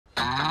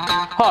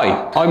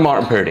Hi, I'm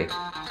Marty.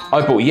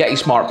 I bought a Yeti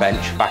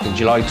SmartBench back in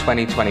July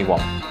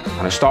 2021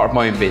 and I started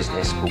my own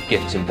business called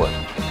Gifts in Wood.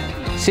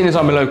 Seeing as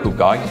I'm a local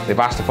guy, they've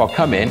asked if I'll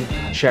come in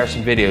and share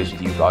some videos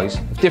with you guys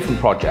of different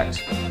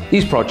projects.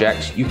 These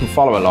projects you can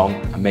follow along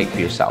and make for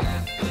yourself.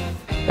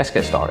 Let's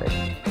get started.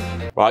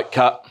 Right,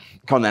 cut.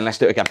 Come on then, let's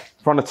do it again.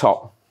 From the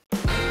top.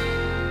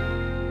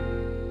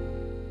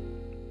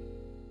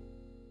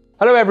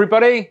 Hello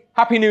everybody,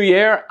 Happy New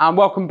Year and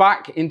welcome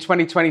back in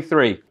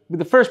 2023.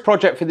 The first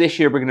project for this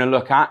year we're going to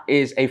look at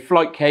is a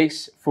flight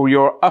case for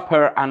your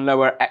upper and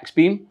lower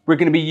X-beam. We're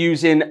going to be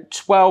using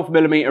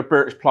 12mm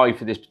birch ply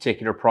for this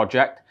particular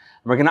project.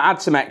 We're going to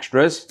add some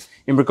extras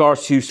in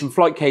regards to some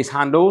flight case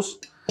handles,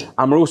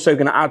 and we're also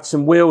going to add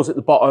some wheels at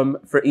the bottom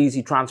for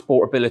easy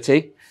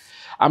transportability.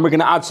 And we're going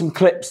to add some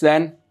clips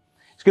then.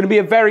 It's going to be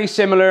a very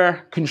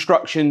similar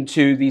construction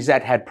to the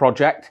Z-Head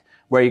project,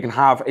 where you can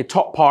have a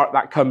top part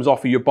that comes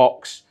off of your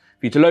box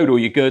for you to load all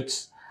your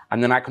goods,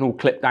 and then that can all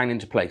clip down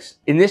into place.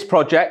 In this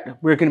project,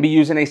 we're going to be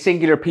using a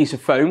singular piece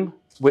of foam,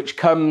 which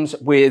comes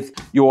with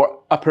your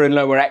upper and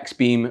lower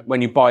X-beam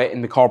when you buy it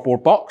in the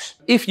cardboard box.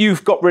 If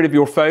you've got rid of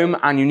your foam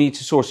and you need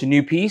to source a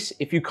new piece,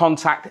 if you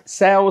contact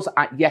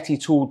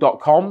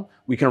sales@yetitool.com,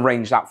 we can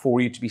arrange that for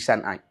you to be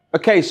sent out.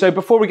 Okay, so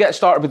before we get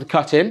started with the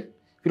cutting,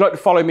 if you'd like to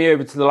follow me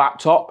over to the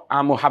laptop,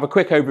 and we'll have a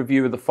quick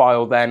overview of the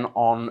file then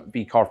on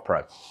Vcarve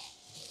Pro.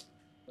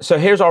 So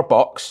here's our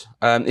box.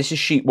 This is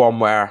sheet 1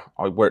 where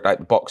I worked out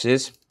the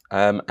boxes.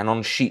 And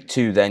on sheet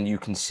 2 then you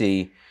can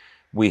see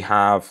we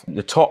have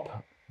the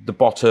top, the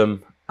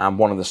bottom and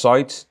one of the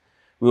sides.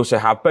 We also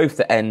have both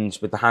the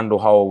ends with the handle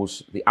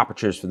holes, the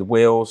apertures for the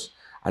wheels,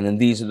 and then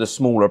these are the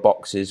smaller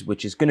boxes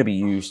which is going to be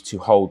used to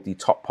hold the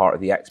top part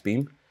of the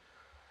X-beam.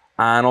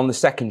 And on the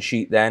second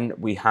sheet then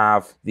we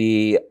have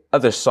the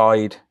other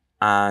side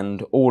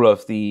and all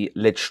of the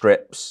lid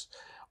strips,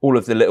 all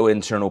of the little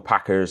internal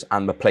packers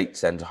and the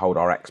plates then to hold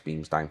our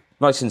X-beams down.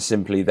 Nice and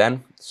simply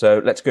then.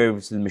 So let's go over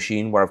to the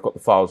machine where I've got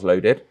the files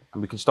loaded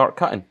and we can start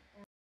cutting.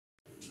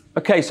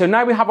 Okay, so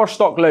now we have our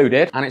stock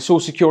loaded and it's all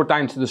secured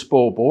down to the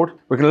spoil board.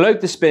 We're going to load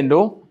the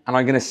spindle and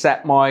I'm going to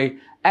set my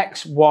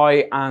X,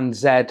 Y and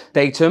Z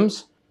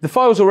datums. The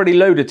file's already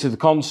loaded to the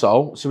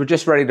console, so we're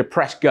just ready to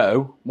press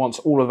go once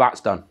all of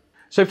that's done.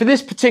 So for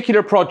this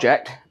particular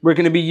project, we're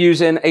going to be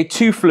using a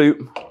 2-flute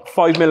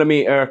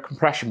 5mm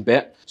compression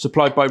bit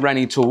supplied by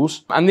Rennie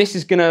Tools. And this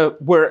is going to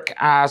work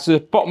as the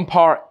bottom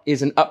part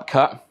is an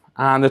upcut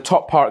and the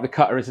top part of the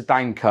cutter is a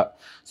down cut.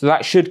 So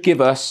that should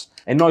give us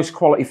a nice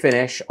quality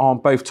finish on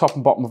both top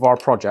and bottom of our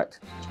project.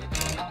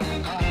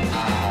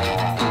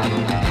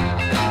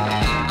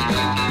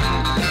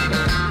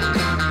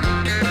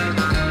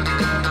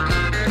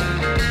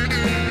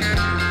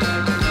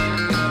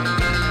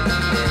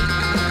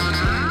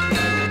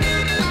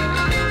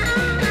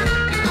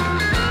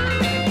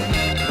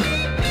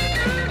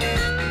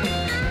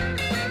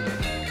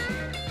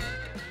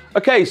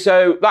 Okay,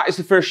 so that is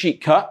the first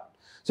sheet cut.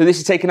 So this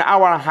is taking an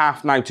hour and a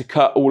half now to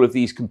cut all of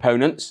these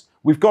components.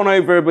 We've gone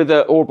over with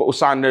an orbital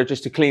sander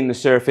just to clean the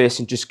surface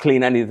and just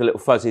clean any of the little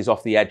fuzzies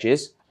off the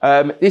edges.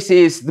 This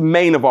is the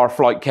main of our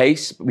flight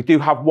case. We do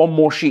have one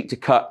more sheet to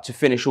cut to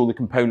finish all the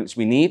components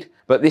we need,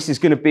 but this is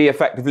going to be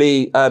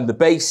effectively the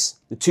base,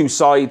 the two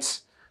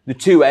sides, the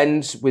two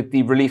ends with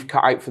the relief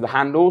cut out for the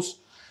handles,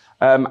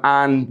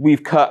 and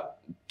we've cut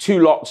 2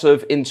 lots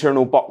of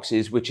internal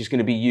boxes, which is going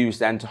to be used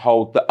then to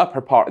hold the upper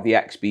part of the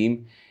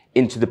X-beam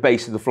into the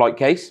base of the flight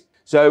case.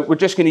 So we're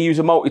just going to use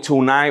a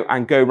multi-tool now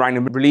and go around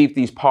and relieve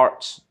these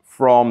parts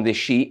from this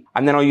sheet.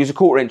 And then I'll use a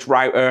 1/4"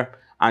 router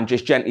and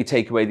just gently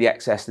take away the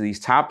excess of these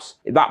tabs.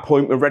 At that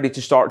point, we're ready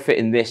to start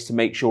fitting this to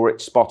make sure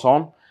it's spot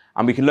on.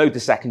 And we can load the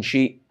second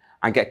sheet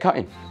and get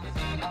cutting.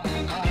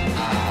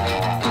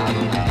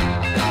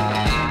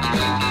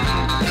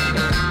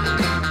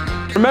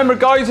 Remember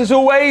guys, as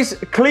always,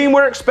 a clean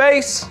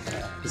workspace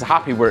is a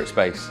happy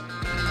workspace.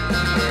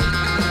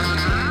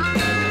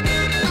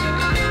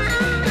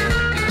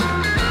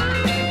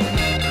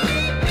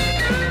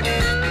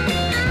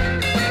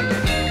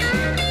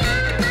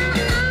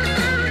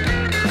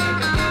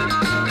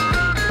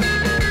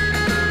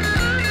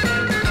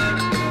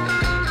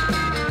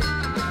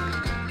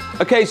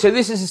 Okay, so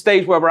this is the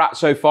stage where we're at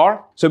so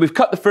far. So we've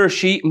cut the first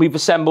sheet and we've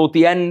assembled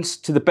the ends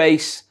to the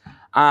base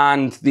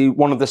and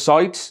one of the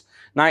sides.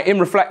 Now, in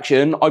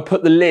reflection, I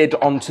put the lid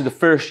onto the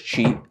first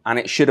sheet and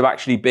it should have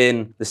actually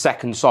been the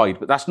second side,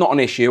 but that's not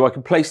an issue. I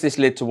can place this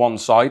lid to one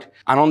side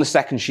and on the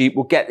second sheet,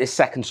 we'll get this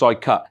second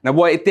side cut. Now,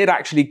 what it did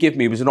actually give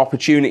me was an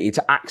opportunity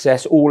to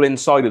access all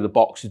inside of the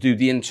box to do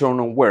the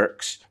internal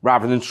works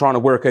rather than trying to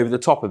work over the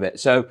top of it.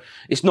 So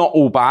it's not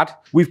all bad.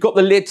 We've got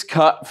the lids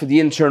cut for the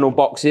internal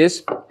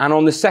boxes, and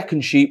on the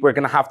second sheet, we're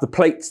going to have the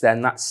plates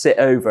then that sit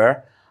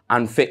over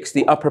and fix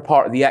the upper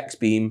part of the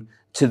X-beam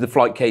to the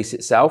flight case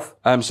itself.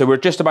 So we're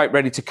just about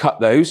ready to cut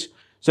those.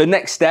 So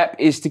next step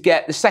is to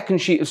get the second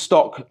sheet of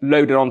stock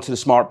loaded onto the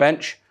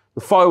SmartBench.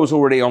 The file's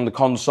already on the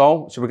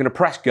console, so we're going to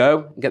press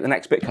go and get the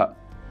next bit cut.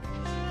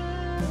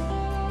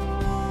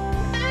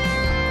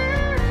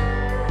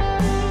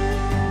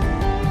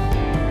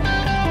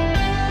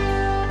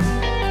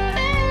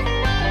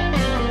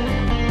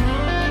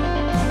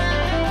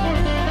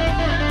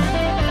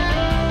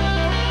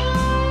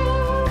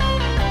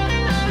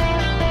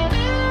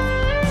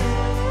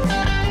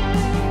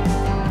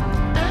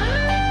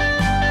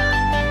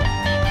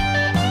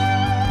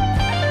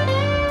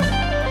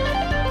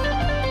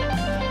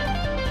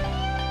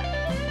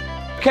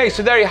 Okay,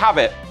 so there you have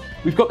it.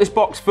 We've got this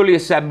box fully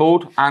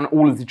assembled and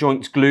all of the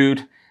joints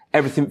glued,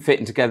 everything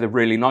fitting together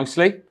really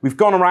nicely. We've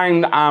gone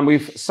around and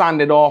we've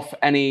sanded off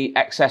any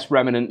excess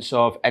remnants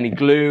of any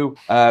glue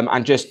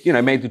and just,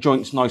 made the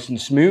joints nice and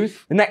smooth.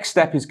 The next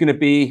step is going to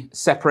be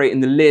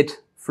separating the lid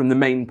from the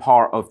main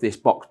part of this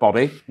box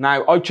body.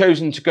 Now, I've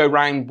chosen to go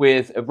around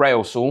with a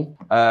rail saw,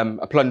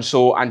 a plunge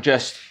saw, and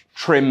just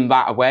trim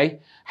that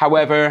away.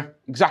 However,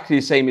 exactly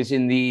the same as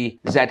in the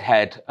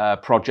Z-head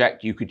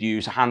project, you could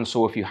use a hand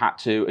saw if you had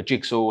to, a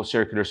jigsaw, a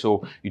circular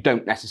saw. You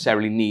don't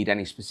necessarily need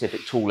any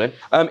specific tooling.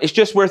 It's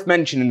just worth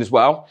mentioning as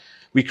well,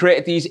 we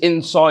created these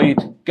inside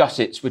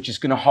gussets, which is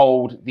going to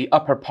hold the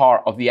upper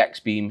part of the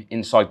X-beam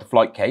inside the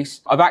flight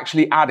case. I've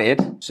actually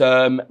added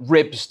some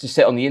ribs to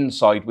sit on the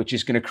inside, which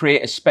is going to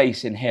create a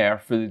space in here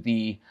for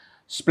the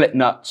split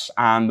nuts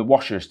and the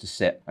washers to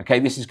sit. Okay,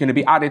 this is going to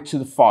be added to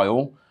the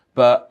file,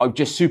 but I've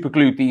just super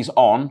glued these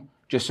on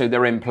just so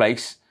they're in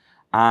place.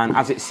 And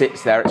as it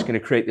sits there, it's going to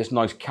create this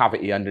nice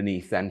cavity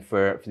underneath then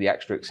for the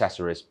extra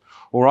accessories.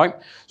 All right,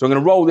 so I'm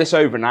going to roll this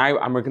over now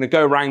and we're going to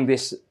go around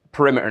this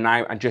perimeter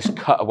now and just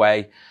cut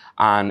away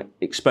and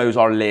expose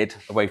our lid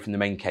away from the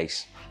main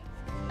case.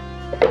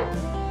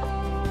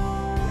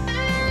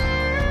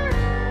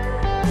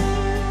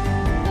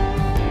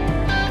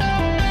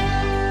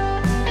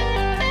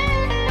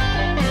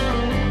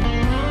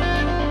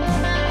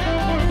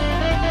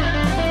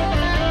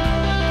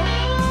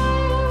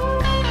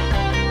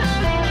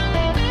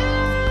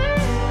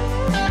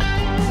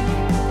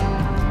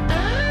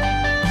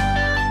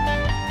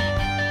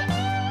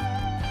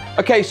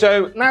 Okay,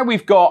 so now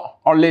we've got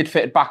our lid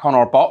fitted back on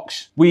our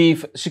box.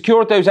 We've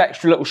secured those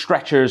extra little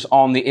stretchers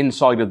on the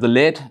inside of the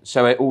lid,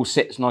 so it all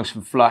sits nice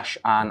and flush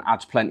and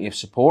adds plenty of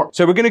support.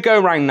 So we're gonna go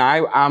around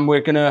now and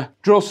we're gonna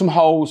drill some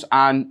holes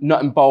and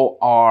nut and bolt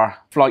our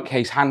flight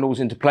case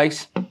handles into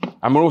place.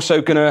 And we're also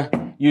gonna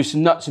use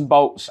some nuts and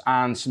bolts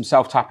and some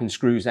self-tapping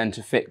screws then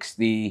to fix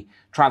the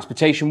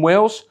transportation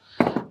wheels.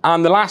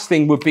 And the last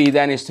thing would be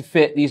then is to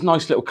fit these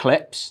nice little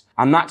clips,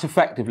 and that's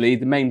effectively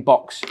the main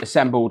box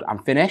assembled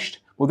and finished.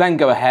 We'll then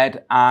go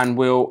ahead and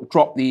we'll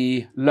drop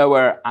the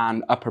lower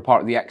and upper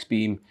part of the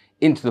X-beam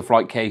into the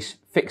flight case,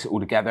 fix it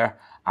all together,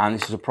 and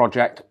this is a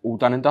project all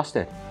done and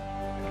dusted.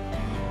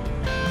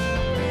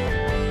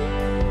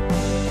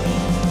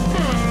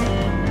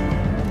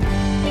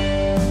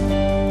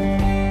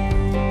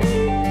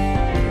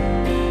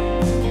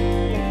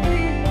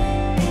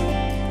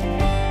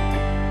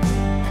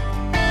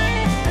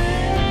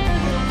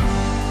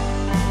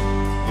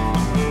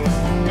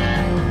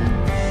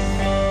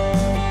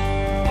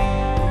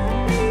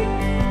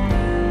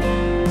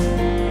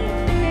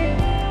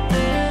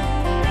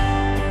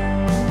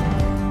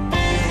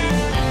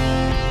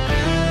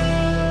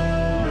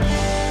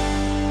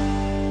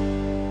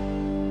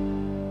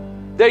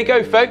 There you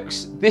go,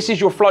 folks. This is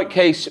your flight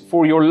case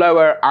for your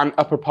lower and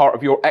upper part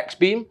of your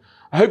X-beam.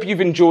 I hope you've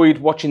enjoyed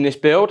watching this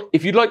build.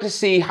 If you'd like to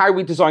see how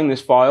we designed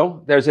this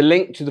file, there's a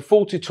link to the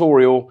full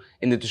tutorial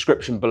in the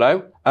description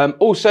below.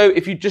 Also,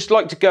 if you'd just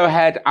like to go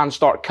ahead and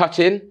start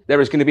cutting, there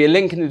is going to be a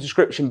link in the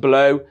description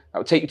below that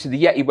will take you to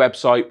the Yeti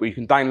website where you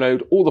can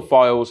download all the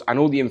files and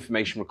all the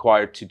information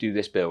required to do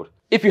this build.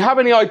 If you have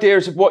any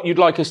ideas of what you'd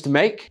like us to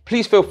make,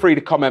 please feel free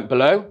to comment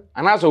below.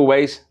 And as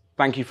always,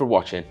 thank you for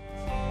watching.